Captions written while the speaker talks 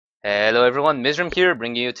Hello everyone, Myzzrym here,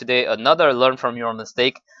 bringing you today another Learn From Your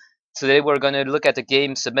Mistake. Today we're going to look at a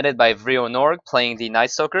game submitted by Vrionorg playing the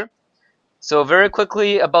Night Stalker. So very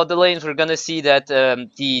quickly about the lanes, we're going to see that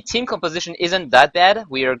the team composition isn't that bad.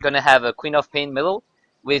 We are going to have a Queen of Pain middle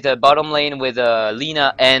with a bottom lane with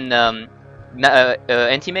Lina and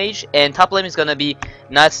Anti-Mage, and top lane is going to be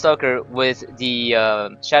Night Stalker with the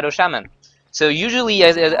Shadow Shaman. So usually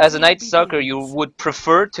as a Night Stalker you would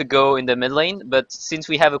prefer to go in the mid lane, but since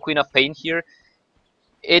we have a Queen of Pain here,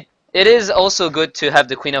 it is also good to have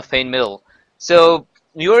the Queen of Pain middle. So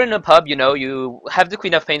you're in a pub, you have the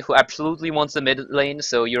Queen of Pain who absolutely wants the mid lane,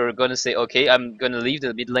 so you're gonna say, okay, I'm gonna leave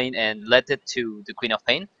the mid lane and let it to the Queen of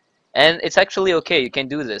Pain. And it's actually okay, you can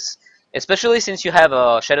do this. Especially since you have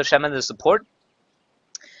a Shadow Shaman as support.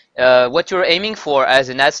 What you're aiming for as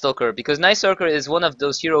a Night Stalker, because Night Stalker is one of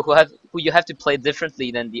those heroes who you have to play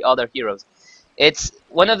differently than the other heroes. It's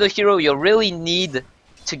one of the heroes you really need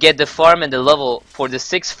to get the farm and the level for the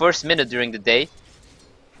first minute during the day,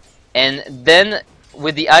 and then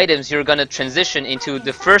with the items you're gonna transition into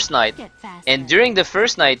the first night. And during the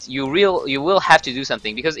first night you will have to do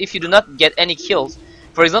something, because if you do not get any kills,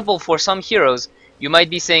 for example, for some heroes you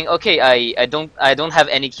might be saying, okay, I don't have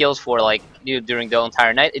any kills for like during the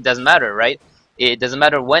entire night. It doesn't matter, right? It doesn't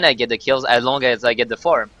matter when I get the kills as long as I get the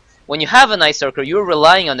farm. When you have a Night Stalker, you're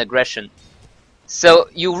relying on aggression, so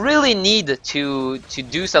you really need to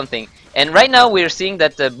do something. And right now we're seeing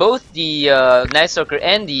that both the Night Stalker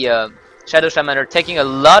and the Shadow Shaman are taking a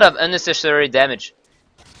lot of unnecessary damage.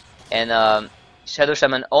 And Shadow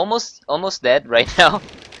Shaman almost dead right now.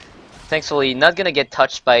 Thankfully not gonna get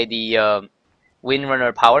touched by the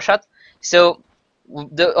Windrunner power shot. So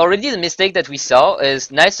already the mistake that we saw is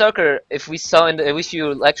Night Stalker. If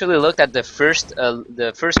you actually looked at the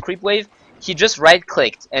first creep wave, he just right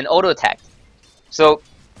clicked and auto attacked. So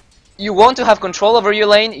you want to have control over your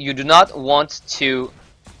lane. You do not want to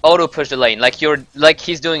auto push the lane like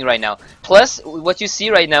he's doing right now. Plus, what you see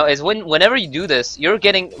right now is whenever you do this, you're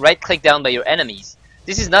getting right clicked down by your enemies.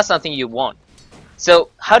 This is not something you want. So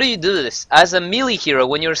how do you do this? As a melee hero,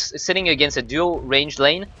 when you're sitting against a dual range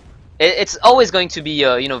lane, it's always going to be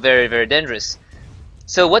very, very dangerous.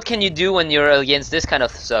 So what can you do when you're against this kind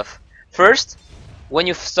of stuff? First, when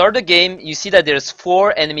you start the game, you see that there's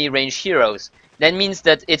 4 enemy range heroes. That means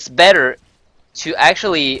that it's better to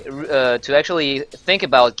actually think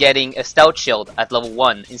about getting a stout shield at level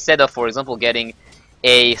 1 instead of, for example, getting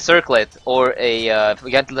a circlet or a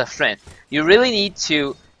gauntlet of strength. You really need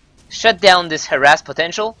to shut down this harass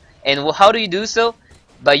potential, and how do you do so?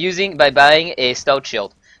 By buying a stout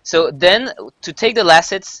shield. So then, to take the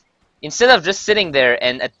last hits, instead of just sitting there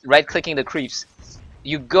and right clicking the creeps,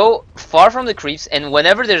 you go far from the creeps, and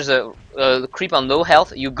whenever there's a creep on low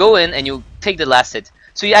health, you go in and you take the last hit.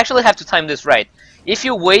 So you actually have to time this right. If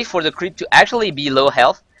you wait for the creep to actually be low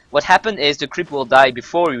health, what happens is the creep will die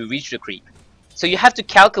before you reach the creep. So you have to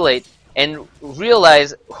calculate and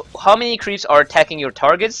realize how many creeps are attacking your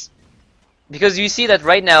targets, because you see that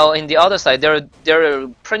right now in the other side they're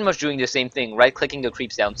pretty much doing the same thing, right clicking the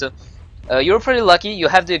creeps down. So you're pretty lucky, you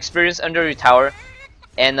have the experience under your tower,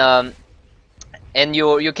 and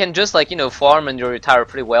you can just farm under your tower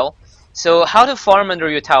pretty well. So how to farm under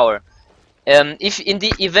your tower? If in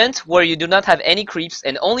the event where you do not have any creeps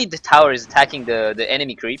and only the tower is attacking the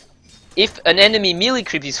enemy creep, if an enemy melee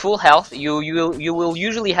creep is full health, you will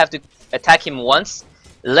usually have to attack him once,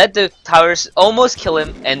 let the towers almost kill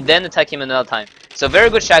him, and then attack him another time. So very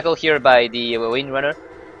good shackle here by the Windrunner.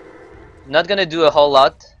 Not gonna do a whole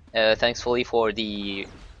lot, thankfully for the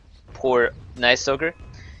poor Night Stalker.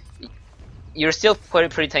 You're still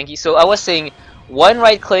pretty tanky. So I was saying, one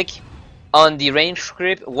right click on the range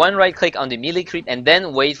creep, one right click on the melee creep, and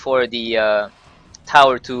then wait for the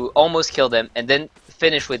tower to almost kill them, and then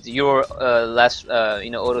finish with your last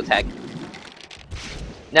auto attack.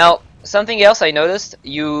 Now something else I noticed,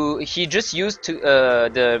 he just used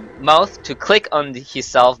the mouth to click on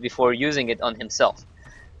himself before using it on himself.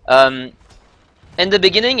 In the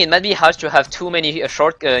beginning, it might be hard to have too many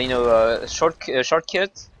shortcuts.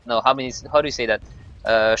 No, how do you say that?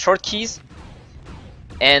 Shortkeys.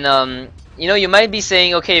 And you might be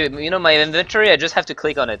saying, okay, my inventory, I just have to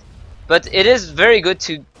click on it. But it is very good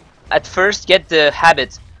to at first get the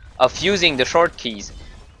habit of using the shortkeys.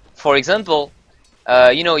 For example,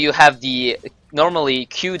 you have the normally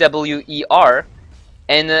QWER,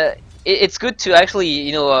 and it's good to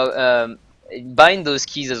actually bind those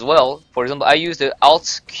keys as well. For example, I use the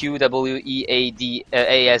Alt QWEAD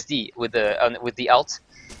with the Alt,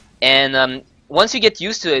 and once you get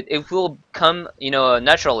used to it, it will come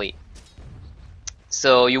naturally.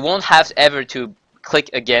 So you won't have ever to click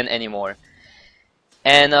again anymore.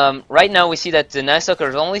 And right now we see that the Night Stalker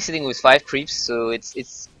is only sitting with 5 creeps, so it's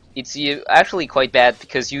actually quite bad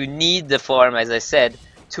because you need the farm, as I said,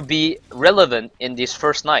 to be relevant in this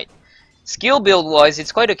first night. Skill build wise,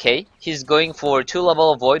 it's quite okay. He's going for 2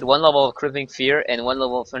 level of Void, 1 level of Crippling Fear, and 1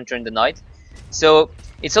 level of Hunter in the Night. So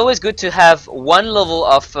it's always good to have 1 level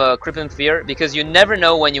of Crippling Fear because you never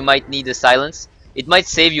know when you might need the silence. It might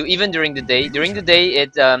save you even during the day. During the day,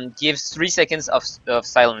 it gives 3 seconds of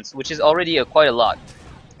silence, which is already quite a lot.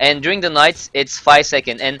 And during the nights, it's 5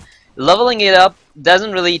 seconds. And leveling it up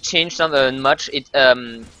doesn't really change much.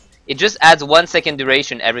 It just adds 1 second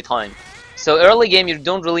duration every time. So early game, you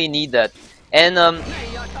don't really need that. And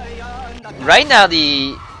right now,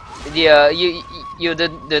 the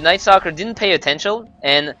Night Stalker didn't pay attention,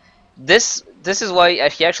 and this is why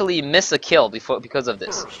he actually missed a kill because of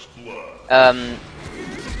this.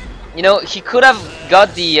 You know, he could have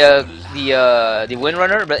got the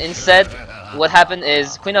Windrunner, but instead, what happened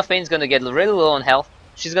is Queen of Pain is gonna get really low on health.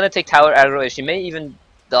 She's gonna take tower aggro, and she may even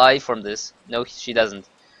die from this. No, she doesn't.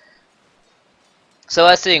 So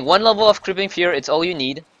I was saying, 1 level of Crippling Fear, it's all you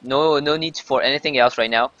need. No need for anything else right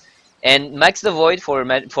now. And max the Void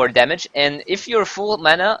for damage. And if you're full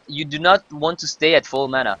mana, you do not want to stay at full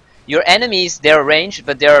mana. Your enemies, they're ranged,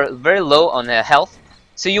 but they're very low on health.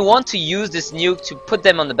 So you want to use this nuke to put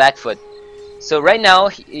them on the back foot. So right now,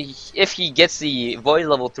 if he gets the Void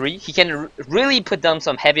level 3, he can really put down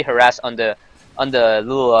some heavy harass on the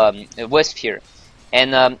little Wisp here.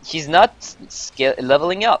 And he's not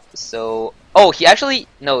leveling up. So he actually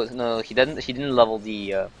no he didn't level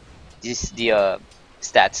the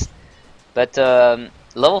stats. But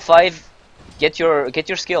level 5, get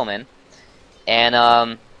your skill, man.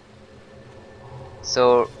 And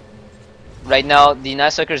so right now the Night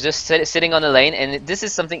Stalker is just sitting on the lane, and this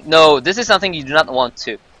is something you do not want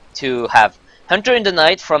to have. Hunter in the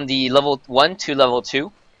Night from the level 1 to level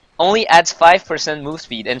 2 only adds 5% move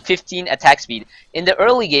speed and 15 attack speed. In the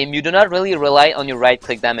early game, you do not really rely on your right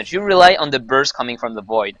click damage. You rely on the burst coming from the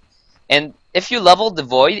Void. And if you level the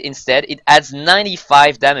Void instead, it adds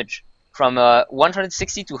 95 damage. From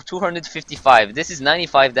 160 to 255. This is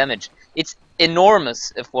 95 damage. It's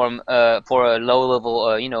enormous for a low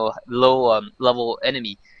level, low level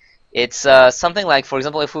enemy. It's something like, for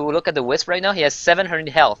example, if we look at the Wisp right now, he has 700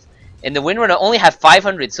 health, and the Windrunner only have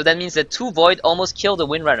 500. So that means that 2 Void almost kill the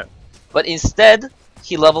Windrunner. But instead,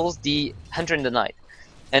 he levels the Hunter in the Night.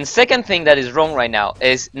 And second thing that is wrong right now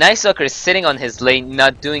is Night Stalker is sitting on his lane,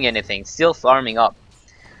 not doing anything, still farming up.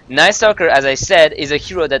 Night Stalker, as I said, is a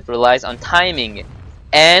hero that relies on timing,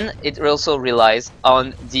 and it also relies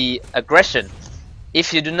on the aggression.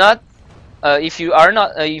 If you do not, if you are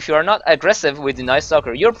not aggressive with the Night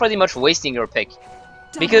Stalker, you're pretty much wasting your pick,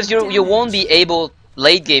 because you won't be able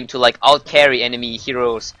late game to like out carry enemy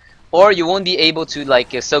heroes, or you won't be able to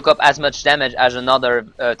like soak up as much damage as another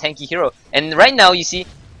tanky hero. And right now you see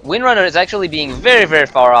Windrunner is actually being very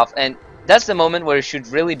far off, and that's the moment where you should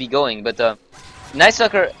really be going. But Night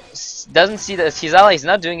Stalker doesn't see that his ally is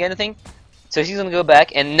not doing anything, so he's gonna go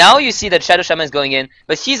back. And now you see that Shadow Shaman is going in,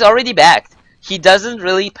 but he's already backed. He doesn't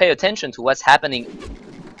really pay attention to what's happening.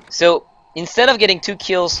 So instead of getting 2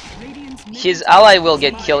 kills, his ally will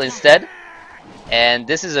get killed instead. And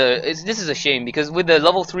this is a shame, because with the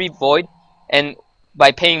level 3 Void, and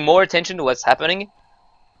by paying more attention to what's happening,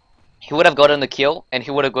 he would have gotten the kill and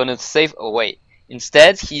he would have gotten safe away.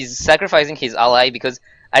 Instead, he's sacrificing his ally because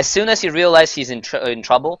as soon as he realizes he's in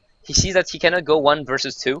trouble, he sees that he cannot go 1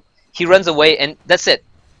 versus 2. He runs away, and that's it.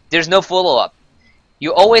 There's no follow-up.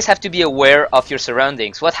 You always have to be aware of your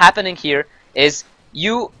surroundings. What's happening here is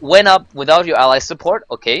you went up without your ally support,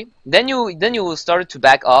 okay? Then you started to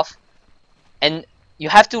back off, and you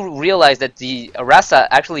have to realize that the Rasa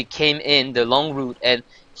actually came in the long route, and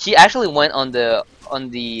he actually went on the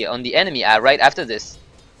enemy right after this.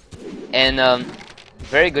 And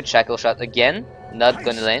very good shackle shot again. Not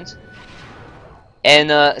gonna land.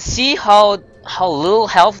 And see how little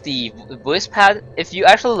health the Wisp had. If you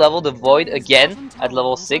actually level the Void again at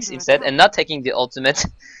level 6 instead, and not taking the ultimate,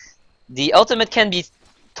 the ultimate can be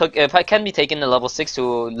taken at level 6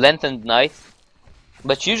 to lengthen the night.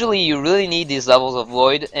 But usually you really need these levels of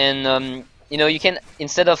Void, and you know, you can,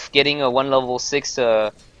 instead of getting a 1 level 6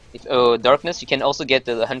 darkness, you can also get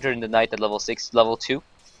the Hunter in the Night at level 6, level 2.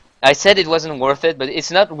 I said it wasn't worth it, but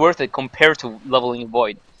it's not worth it compared to leveling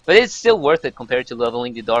Void. But it's still worth it compared to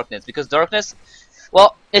leveling the Darkness, because Darkness,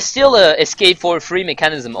 well, it's still a escape for free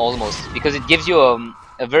mechanism almost, because it gives you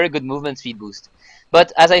a very good movement speed boost.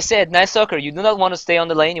 But as I said, Night Stalker, you do not want to stay on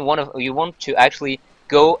the lane. You want to actually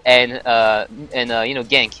go and you know,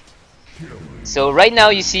 gank. So right now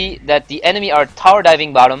you see that the enemy are tower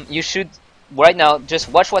diving bottom. You should right now, just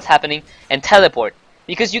watch what's happening and teleport,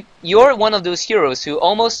 because you're one of those heroes who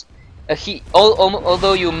almost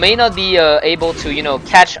although you may not be able to, you know,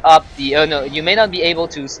 catch up the no, you may not be able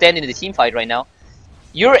to stand in the team fight right now.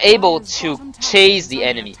 You're able to chase the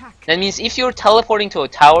enemy. That means if you're teleporting to a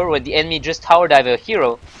tower where the enemy just tower dive a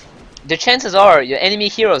hero, the chances are your enemy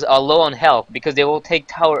heroes are low on health because they will take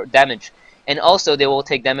tower damage, and also they will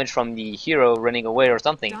take damage from the hero running away or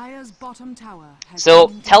something.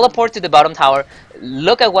 So teleport to the bottom tower,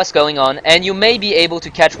 look at what's going on, and you may be able to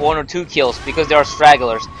catch 1 or 2 kills because there are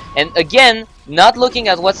stragglers. And again, not looking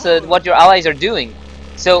at what your allies are doing.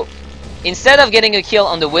 So instead of getting a kill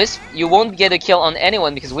on the Wisp, you won't get a kill on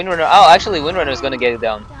anyone because Windrunner. Oh, actually, Windrunner is gonna get it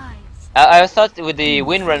down. I thought with the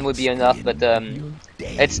Windrun would be enough, but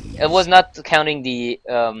it was not counting the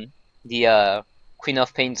Queen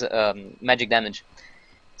of Pain's magic damage.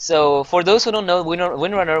 So for those who don't know,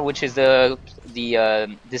 Windrunner, which is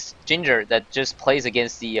this ginger that just plays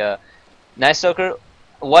against the Night Stalker,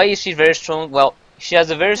 why is she very strong? Well, she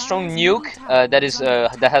has a very strong nuke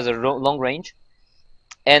that has a long range,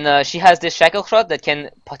 and she has this shackle shot that can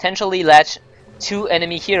potentially latch 2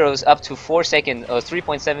 enemy heroes up to 4 seconds or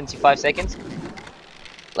 3.75 seconds,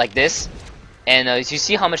 like this. And you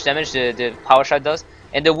see how much damage the power shot does.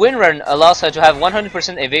 And the wind run allows her to have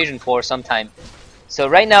 100% evasion for some time. So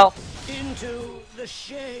right now,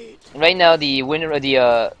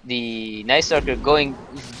 the Night Stalker going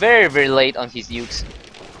very late on his nukes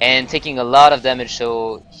and taking a lot of damage.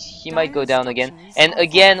 So he might go down again. And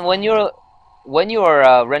again, when you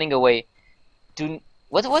are running away,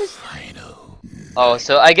 what is? Oh,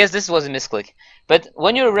 so I guess this was a misclick. But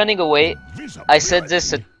when you're running away, I said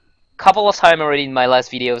this a couple of times already in my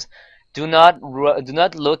last videos. Do not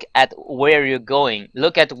look at where you're going.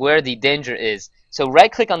 Look at where the danger is. So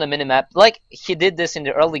right click on the minimap, like he did this in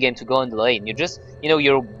the early game to go in the lane. You just,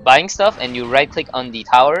 you're buying stuff and you right click on the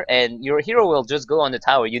tower and your hero will just go on the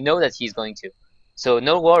tower. You know that he's going to. So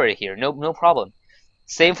no worry here, no problem.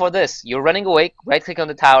 Same for this. You're running away, right click on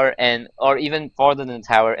the tower or even farther than the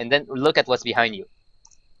tower, and then look at what's behind you.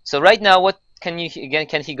 So right now, what can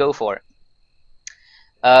he go for?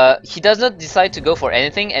 He does not decide to go for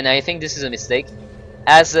anything, and I think this is a mistake.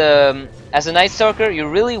 As a Night Stalker, you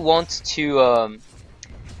really want to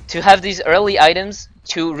have these early items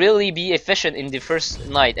to really be efficient in the first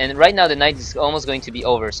night. And right now the night is almost going to be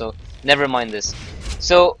over, so never mind this.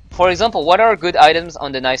 So, for example, what are good items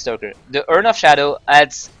on the Night Stalker? The Urn of Shadow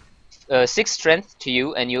adds 6 strength to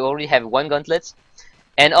you, and you already have 1 gauntlet.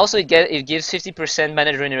 And also it gives 50%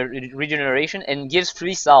 mana regeneration and gives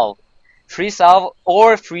free salve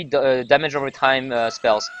or free damage over time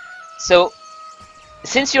spells. So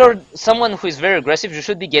since you're someone who is very aggressive, you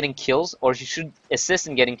should be getting kills, or you should assist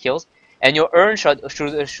in getting kills, and your urn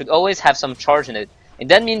should always have some charge in it. And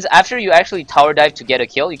that means after you actually tower dive to get a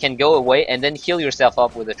kill, you can go away and then heal yourself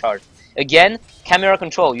up with a charge. Again, camera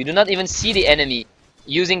control. You do not even see the enemy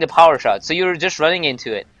using the power shot, so you're just running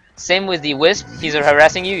into it. Same with the Wisp. He's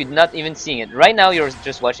harassing you. You're not even seeing it. Right now you're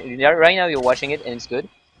just watching. Right now you're watching it, and it's good.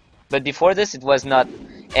 But before this, it was not.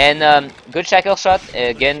 And good shackle shot.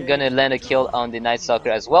 Again, gonna land a kill on the Night Stalker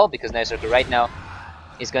as well, because Night Stalker right now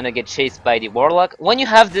is gonna get chased by the Warlock. When you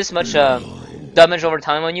have this much damage over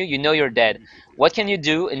time on you, you know you're dead. What can you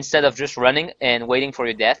do instead of just running and waiting for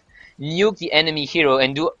your death? Nuke the enemy hero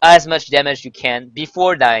and do as much damage you can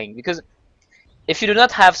before dying. Because if you do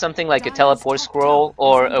not have something like a teleport scroll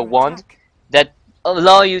or a wand that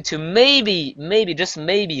allow you to maybe just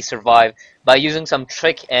maybe survive by using some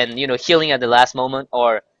trick and healing at the last moment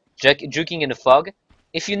or juking in the fog,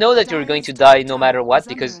 if you know that you're going to die no matter what,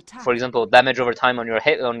 because for example damage over time on your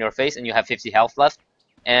head, on your face, and you have 50 health left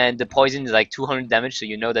and the poison is like 200 damage, so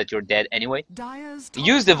you know that you're dead anyway,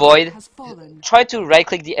 use the void, try to right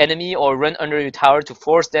click the enemy or run under your tower to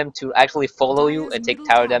force them to actually follow you and take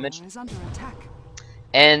tower damage.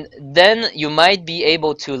 And then you might be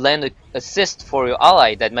able to land an assist for your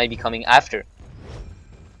ally that might be coming after.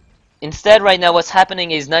 Instead, right now what's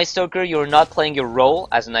happening is Night Stalker, you're not playing your role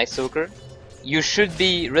as a Night Stalker. You should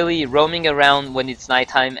be really roaming around when it's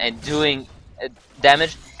nighttime and doing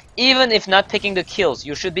damage. Even if not picking the kills,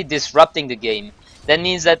 you should be disrupting the game. That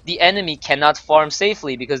means that the enemy cannot farm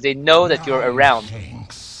safely because they know that you're around.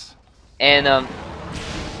 And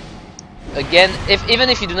again, even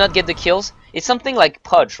if you do not get the kills, it's something like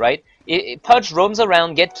Pudge, right? Pudge roams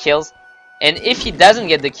around, get kills, and if he doesn't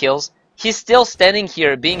get the kills, he's still standing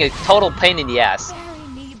here being a total pain in the ass.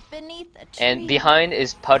 And behind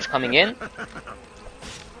is Pudge coming in.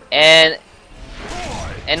 And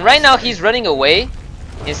right now he's running away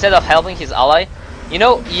instead of helping his ally. He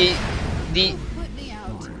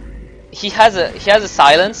has a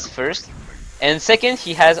silence first, And second,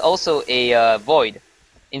 he has also a void.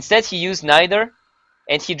 Instead, he used neither,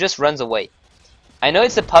 and he just runs away. I know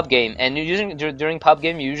it's a pub game, and during pub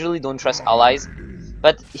game you usually don't trust allies,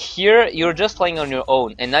 but here you're just playing on your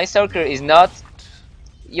own, and Night Stalker is not.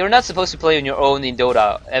 You're not supposed to play on your own in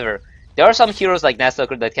Dota ever. There are some heroes like Night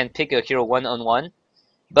Stalker that can pick a hero one-on-one,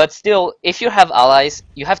 but still, if you have allies,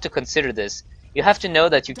 you have to consider this. You have to know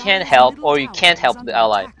that you can help or you can't help the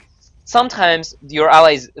ally. Sometimes your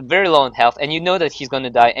ally is very low on health, and you know that he's gonna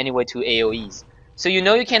die anyway to AoEs. So you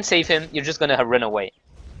know you can't save him. You're just gonna run away,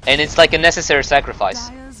 and it's like a necessary sacrifice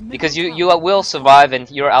because you will survive and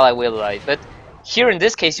your ally will die. But here in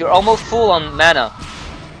this case, you're almost full on mana,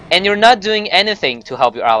 and you're not doing anything to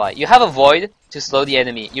help your ally. You have a void to slow the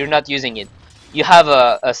enemy. You're not using it. You have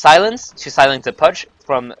a silence to silence the Pudge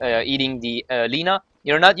from eating the Lina.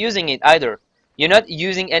 You're not using it either. You're not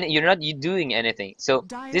using any. You're not doing anything. So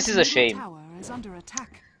this is a shame.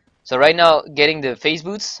 So right now, getting the phase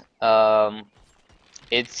boots.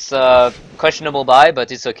 It's questionable buy,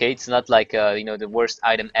 but it's okay. It's not like you know, the worst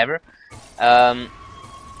item ever.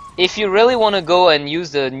 If you really want to go and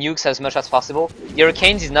use the nukes as much as possible, the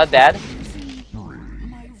Hurricanes is not bad.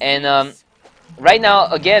 And right now,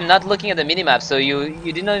 again, not looking at the minimap, so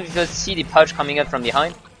you did not even see the Pudge coming up from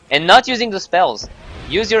behind, and not using the spells.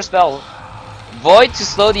 Use your spell, Void to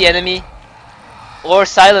slow the enemy, or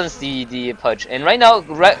silence the Pudge. And right now,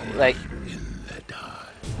 like,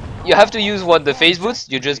 you have to use what the phase boots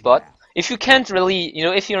you just bought. If you can't really, you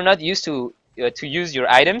know, if you're not used to use your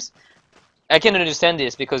items, I can understand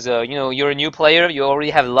this because you know, you're a new player. You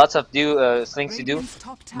already have lots of things to do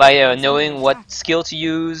by knowing what skill to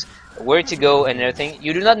use, where to go, and everything.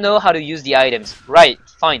 You do not know how to use the items. Right?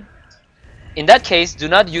 Fine. In that case, do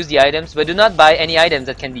not use the items, but do not buy any items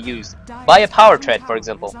that can be used. Buy a power tread, for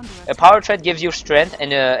example. A power tread gives you strength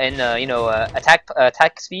and you know,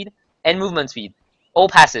 attack speed and movement speed. All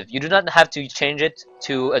passive. You do not have to change it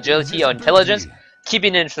to agility or intelligence. Keep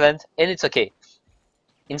it in strength, and it's okay.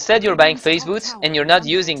 Instead, you're buying phase boots, and you're not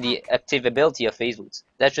using the active ability of phase boots.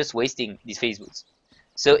 That's just wasting these phase boots.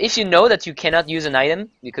 So if you know that you cannot use an item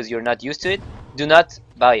because you're not used to it, do not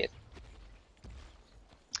buy it.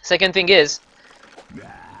 Second thing is,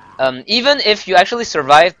 even if you actually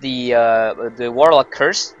survive the Warlock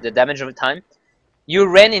Curse, the damage of time, you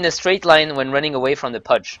ran in a straight line when running away from the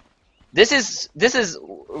Pudge. This is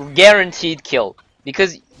guaranteed kill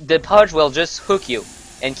because the Pudge will just hook you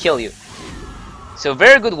and kill you. So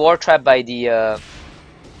very good war trap by the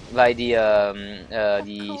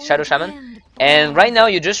Shadow Shaman. And right now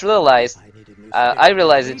you just realized, I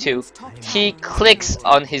realized it too, he clicks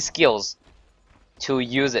on his skills to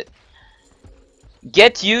use it.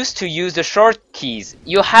 Get used to use the short keys.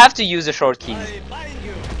 You have to use the short keys.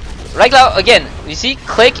 Right now, again, you see,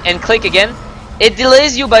 click and click again. It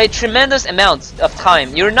delays you by a tremendous amount of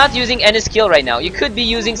time. You're not using any skill right now. You could be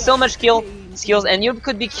using so much skills, and you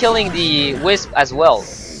could be killing the Wisp as well.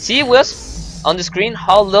 See Wisp on the screen,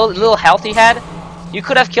 how little health he had? You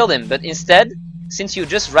could have killed him, but instead, since you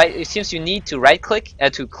need to right click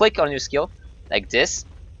to click on your skill like this,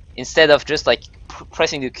 instead of just like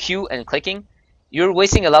pressing the Q and clicking, you're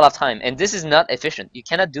wasting a lot of time, and this is not efficient. You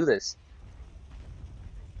cannot do this.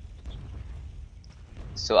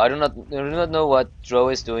 So I do not know what Dro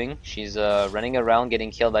is doing. She's running around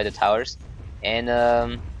getting killed by the towers,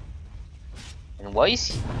 and why is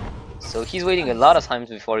he? So he's waiting a lot of times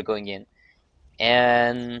before going in.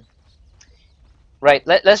 And right,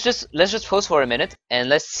 let's just pause for a minute and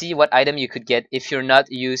let's see what item you could get if you're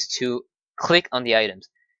not used to click on the items.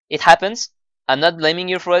 It happens. I'm not blaming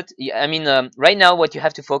you for it. I mean, right now what you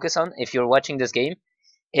have to focus on if you're watching this game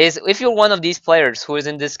is, if you're one of these players who is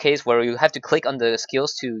in this case where you have to click on the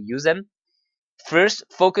skills to use them, first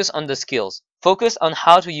focus on the skills. Focus on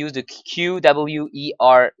how to use the Q, W, E,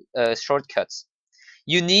 R shortcuts.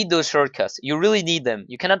 You need those shortcuts. You really need them.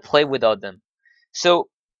 You cannot play without them. So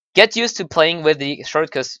get used to playing with the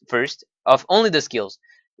shortcuts first of only the skills.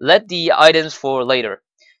 Let the items for later.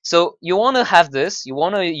 So you want to have this. You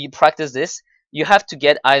want to practice this. You have to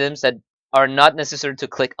get items that are not necessary to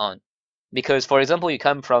click on. Because, for example, you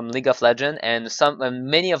come from League of Legends, and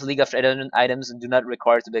many of League of Legends items do not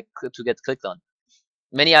require to get clicked on.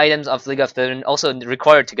 Many items of League of Legends also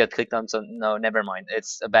require to get clicked on. So no, never mind.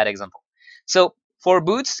 It's a bad example. So for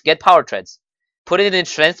boots, get power treads. Put it in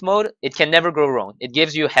strength mode. It can never go wrong. It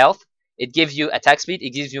gives you health. It gives you attack speed.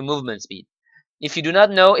 It gives you movement speed. If you do not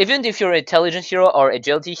know, even if you're an intelligent hero or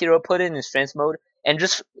agility hero, put it in strength mode and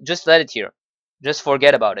just let it here. Just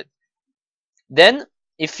forget about it. Then,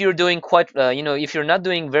 if you're doing quite, you know, if you're not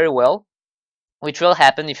doing very well, which will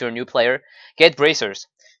happen if you're a new player, get bracers.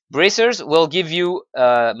 Bracers will give you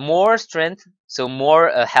more strength, so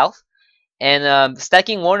more health, and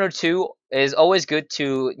stacking 1 or 2 is always good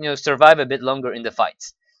to survive a bit longer in the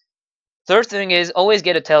fights. Third thing is always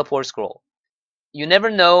get a teleport scroll. You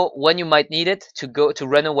never know when you might need it to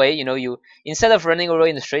run away. You instead of running away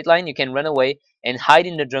in a straight line, you can run away and hide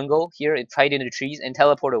in the jungle here, hide in the trees and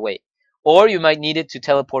teleport away. Or you might need it to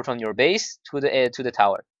teleport from your base to the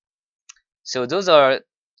tower. So those are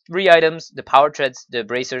 3 items: the power treads, the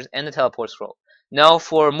bracers, and the teleport scroll. Now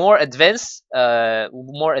for more advanced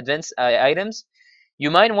items,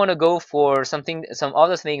 you might want to go for some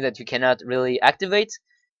other things that you cannot really activate,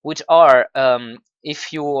 which are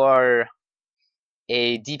if you are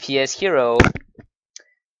a DPS hero.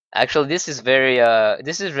 Actually, this is very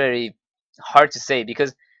hard to say,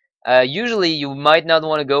 because usually you might not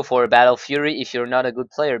want to go for a Battle Fury if you're not a good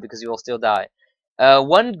player, because you will still die.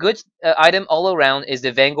 One good item all around is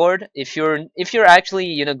the Vanguard. If you're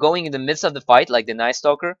actually going in the midst of the fight, like the Night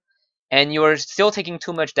Stalker, and you're still taking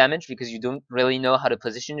too much damage because you don't really know how to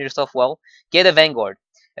position yourself well, get a Vanguard.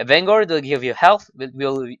 A Vanguard will give you health, it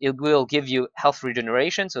will give you health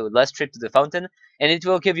regeneration, so less trip to the fountain, and it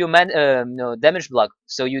will give you damage block,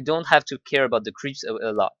 so you don't have to care about the creeps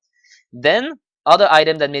a lot. Then, other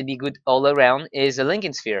item that may be good all around is a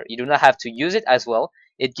Linking Sphere. You do not have to use it as well.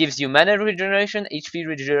 It gives you mana regeneration, HP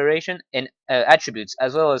regeneration, and attributes,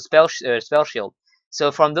 as well as spell shield. So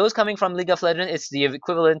from those coming from League of Legends, it's the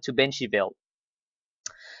equivalent to Banshee Veil.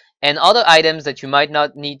 And other items that you might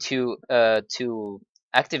not need to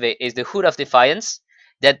activate is the Hood of Defiance,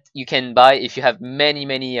 that you can buy if you have many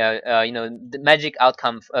magic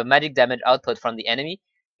damage output from the enemy,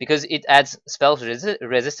 because it adds spell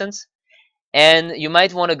resistance. And you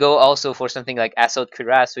might want to go also for something like Assault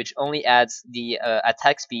Cuirass, which only adds the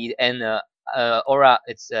attack speed and aura.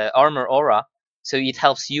 It's armor aura, so it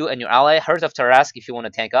helps you and your ally. Heart of Tarask if you want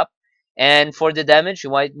to tank up. And for the damage, you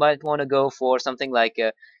might want to go for something like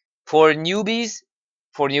for newbies.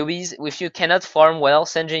 If you cannot farm well,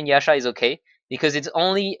 Senjin Yasha is okay, because it's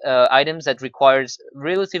only items that requires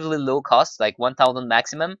relatively low cost, like 1000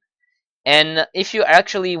 maximum. And if you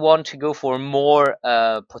actually want to go for more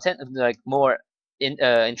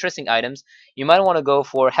interesting items, you might want to go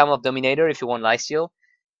for Helm of Dominator if you want lifesteal,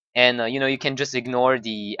 and you can just ignore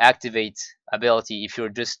the activate ability if you're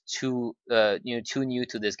just too new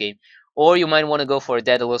to this game, or you might want to go for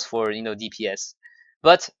Daedalus for DPS.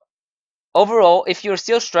 But overall, if you're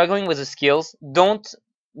still struggling with the skills, don't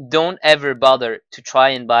ever bother to try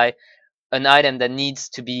and buy an item that needs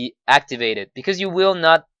to be activated, because you will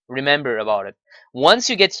not remember about it. Once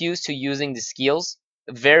you get used to using the skills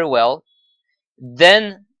very well,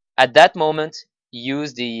 then at that moment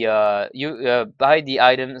use the buy the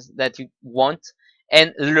items that you want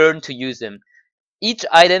and learn to use them. Each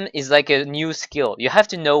item is like a new skill. You have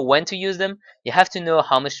to know when to use them, you have to know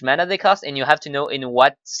how much mana they cost, and you have to know in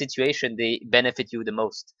what situation they benefit you the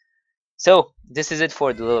most. So this is it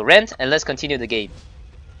for the little rant, and let's continue the game.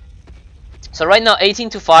 So right now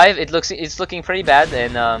 18-5, it's looking pretty bad,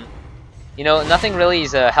 and nothing really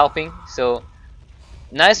is helping. So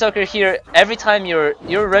Night Stalker here, every time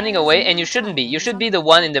you're running away, and you shouldn't be. You should be the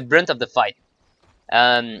one in the brunt of the fight.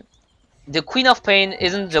 The Queen of Pain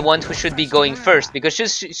isn't the one who should be going first, because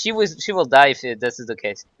she will die if this is the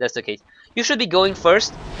case. That's the case. You should be going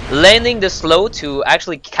first, landing the slow to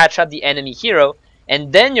actually catch up the enemy hero,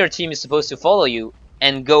 and then your team is supposed to follow you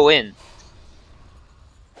and go in.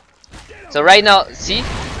 So right now, see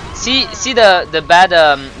the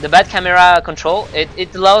bad camera control.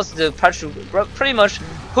 It allows the punch to pretty much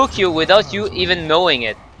hook you without you even knowing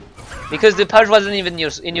it, because the punch wasn't even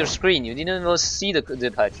in your screen. You didn't even see the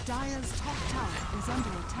punch.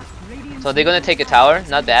 So they're gonna take a tower.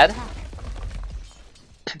 Not bad.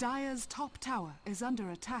 Dire's top tower is under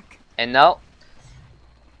attack. And now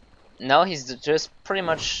he's just pretty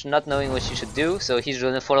much not knowing what he should do. So he's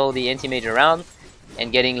gonna follow the anti-mage around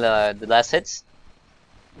and getting the last hits.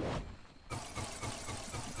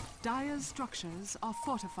 Dire's structures are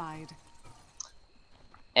fortified.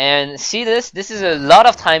 And see this is a lot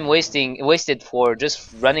of time wasted for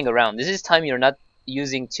just running around. This is time you're not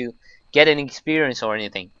using to get any experience or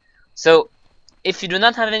anything. So if you do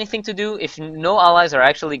not have anything to do, if no allies are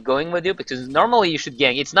actually going with you, because normally you should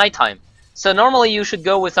gank, it's nighttime. So normally you should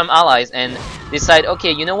go with some allies and decide,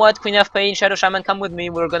 okay, you know what, Queen of Pain, Shadow Shaman, come with me,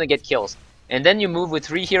 we're gonna get kills. And then you move with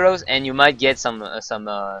 3 heroes and you might get some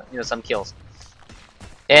kills.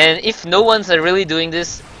 And if no one's really doing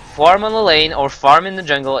this, farm on the lane or farm in the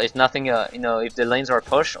jungle if nothing if the lanes are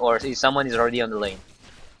pushed or if someone is already on the lane.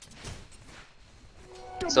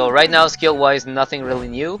 So right now skill wise nothing really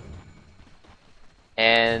new.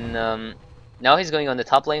 And Now he's going on the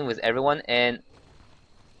top lane with everyone, and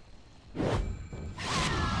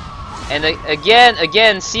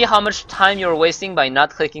again, see how much time you're wasting by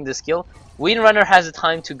not clicking the skill. Windrunner has the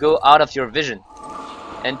time to go out of your vision,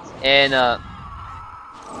 and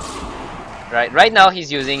right now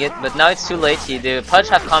he's using it, but now it's too late. The punch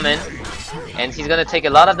have come in, and he's gonna take a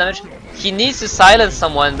lot of damage. He needs to silence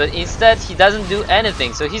someone, but instead he doesn't do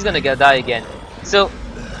anything, so he's gonna die again. So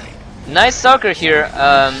Night Stalker here.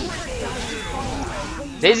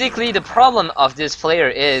 Basically, the problem of this player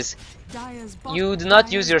is you do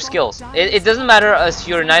not use your skills. It doesn't matter if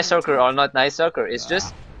you're Night Stalker or not Night Stalker. It's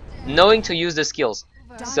just knowing to use the skills.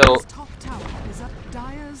 So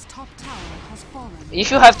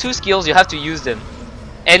if you have 2 skills, you have to use them.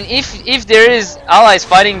 And if there is allies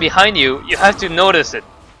fighting behind you, you have to notice it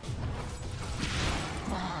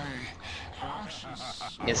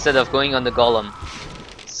instead of going on the golem.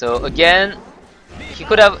 So again, he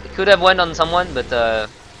could have went on someone, but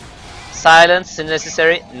silence is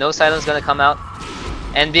necessary. No silence gonna come out.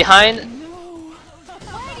 And behind,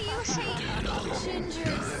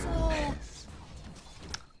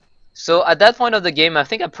 so at that point of the game, I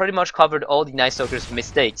think I pretty much covered all the Night Stalker's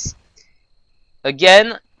mistakes.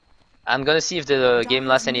 Again, I'm gonna see if the game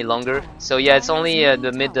lasts any longer. So yeah, it's only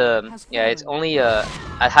it's only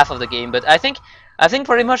at half of the game, but I think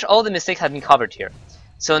pretty much all the mistakes have been covered here.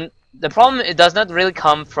 So the problem, it does not really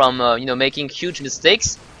come from making huge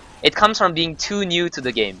mistakes. It comes from being too new to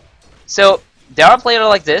the game. So there are players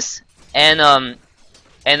like this, and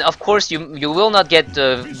of course you will not get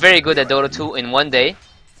very good at Dota 2 in one day.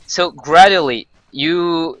 So gradually,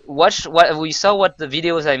 you watch what we saw, what the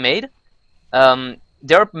videos I made.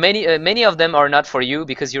 There are many of them are not for you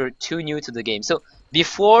because you're too new to the game. So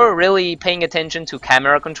before really paying attention to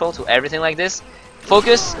camera control, to everything like this,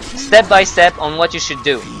 focus step by step on what you should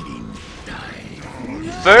do.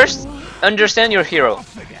 First, understand your hero.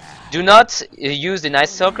 Do not use the Night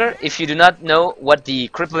Stalker if you do not know what the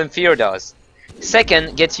Crippling Fear does.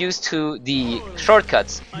 Second, get used to the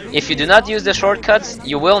shortcuts. If you do not use the shortcuts,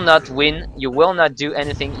 you will not win, you will not do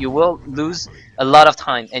anything, you will lose a lot of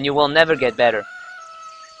time, and you will never get better.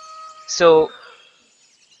 So,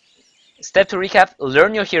 step to recap,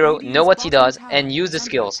 learn your hero, know what he does, and use the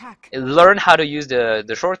skills. Learn how to use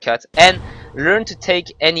the shortcuts, and learn to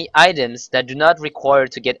take any items that do not require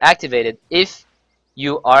to get activated if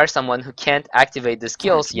you are someone who can't activate the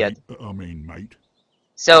skills yet. Mate.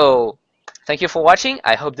 So, thank you for watching.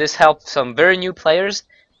 I hope this helped some very new players,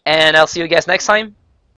 and I'll see you guys next time.